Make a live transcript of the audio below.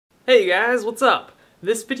Hey guys, what's up?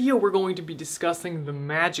 This video we're going to be discussing the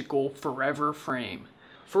magical Forever Frame.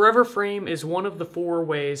 Forever Frame is one of the 4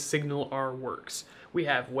 ways SignalR works. We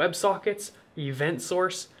have WebSockets, Event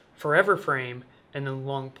Source, Forever Frame, and then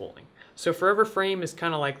long polling. So Forever Frame is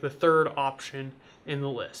kind of like the 3rd option in the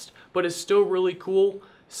list, but it's still really cool.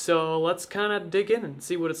 So let's kind of dig in and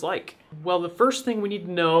see what it's like. Well, the first thing we need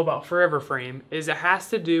to know about Forever Frame is it has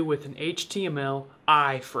to do with an HTML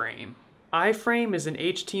iframe. Iframe is an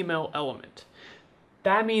HTML element.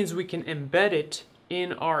 That means we can embed it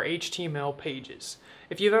in our HTML pages.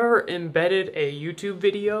 If you've ever embedded a YouTube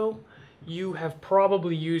video, you have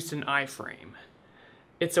probably used an iframe.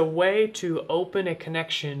 It's a way to open a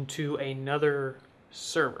connection to another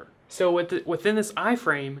server. So within this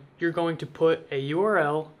iframe, you're going to put a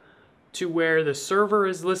URL to where the server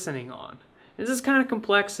is listening on. This is kind of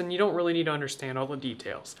complex and you don't really need to understand all the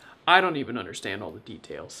details. I don't even understand all the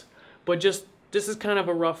details. But this is kind of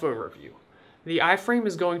a rough overview. The iframe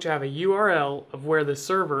is going to have a URL of where the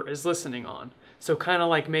server is listening on. So kind of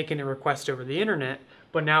like making a request over the internet,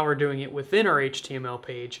 but now we're doing it within our HTML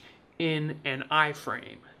page in an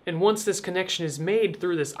iframe. And once this connection is made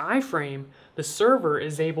through this iframe, the server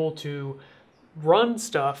is able to run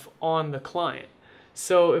stuff on the client.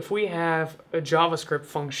 So if we have a JavaScript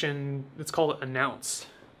function, let's call it announce.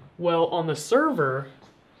 Well, on the server,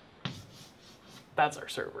 that's our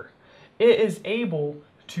server. It is able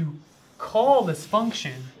to call this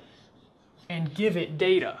function and give it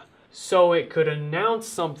data. So it could announce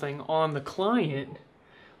something on the client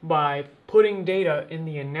by putting data in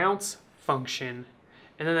the announce function,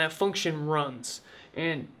 and then that function runs.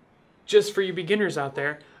 And just for you beginners out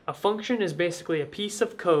there, a function is basically a piece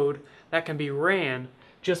of code that can be ran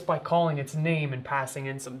just by calling its name and passing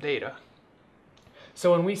in some data.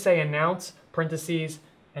 So when we say announce, parentheses,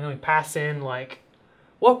 and then we pass in like,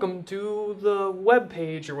 welcome to the web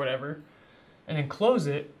page or whatever, and then close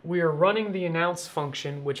it, we are running the announce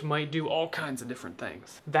function, which might do all kinds of different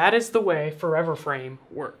things. That is the way Forever Frame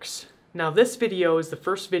works. Now this video is the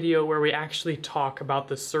first video where we actually talk about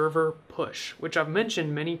the server push, which I've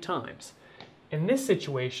mentioned many times. In this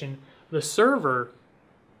situation, the server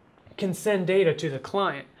can send data to the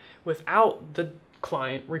client without the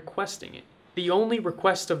client requesting it. The only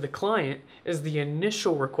request of the client is the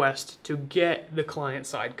initial request to get the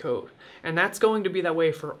client-side code. And that's going to be that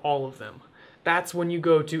way for all of them. That's when you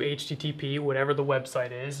go to HTTP, whatever the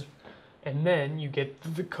website is, and then you get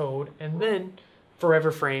the code, and then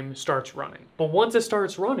Forever Frame starts running. But once it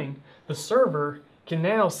starts running, the server can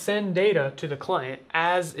now send data to the client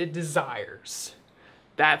as it desires.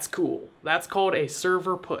 That's cool. That's called a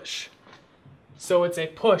server push. So it's a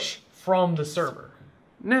push from the server.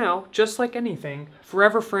 Now, just like anything,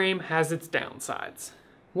 Forever Frame has its downsides.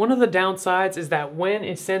 One of the downsides is that when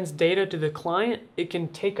it sends data to the client, it can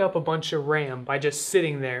take up a bunch of RAM by just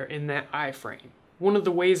sitting there in that iframe. One of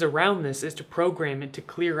the ways around this is to program it to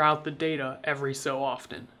clear out the data every so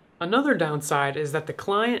often. Another downside is that the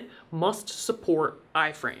client must support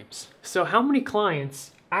iframes. So how many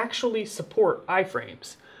clients actually support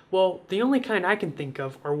iframes? Well, the only kind I can think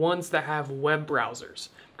of are ones that have web browsers,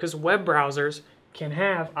 because web browsers can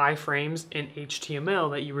have iframes in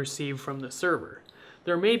HTML that you receive from the server.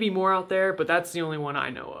 There may be more out there, but that's the only one I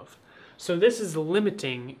know of. So this is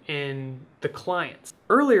limiting in the clients.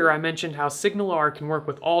 Earlier I mentioned how SignalR can work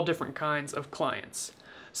with all different kinds of clients.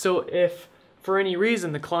 So if for any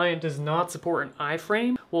reason the client does not support an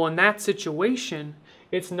iframe, well, in that situation,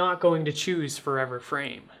 it's not going to choose Forever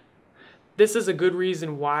Frame. This is a good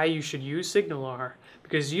reason why you should use SignalR,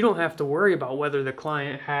 because you don't have to worry about whether the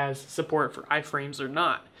client has support for iframes or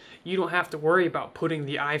not. You don't have to worry about putting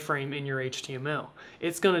the iframe in your HTML.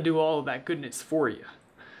 It's going to do all of that goodness for you.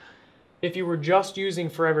 If you were just using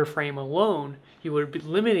Forever Frame alone, you would be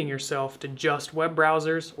limiting yourself to just web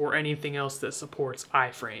browsers or anything else that supports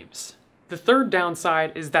iframes. The third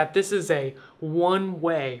downside is that this is a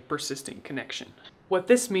one-way persistent connection. What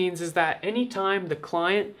this means is that anytime the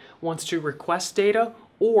client wants to request data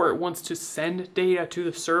or it wants to send data to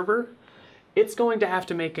the server, it's going to have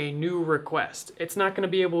to make a new request. It's not going to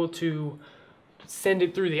be able to send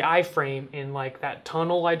it through the iframe in like that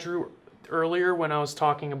tunnel I drew earlier when I was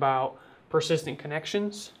talking about persistent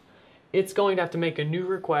connections. It's going to have to make a new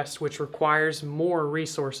request, which requires more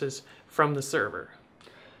resources from the server.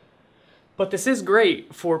 But this is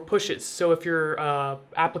great for pushes. So if your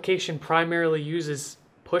application primarily uses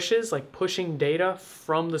pushes, like pushing data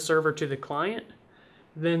from the server to the client,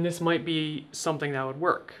 then this might be something that would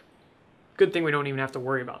work. Good thing we don't even have to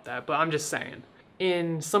worry about that, but I'm just saying.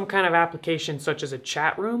 in some kind of application such as a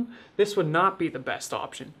chat room, this would not be the best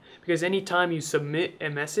option, because anytime you submit a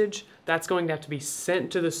message, that's going to have to be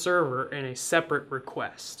sent to the server in a separate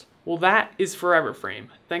request. Well, that is Forever Frame.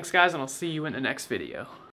 Thanks guys, and I'll see you in the next video.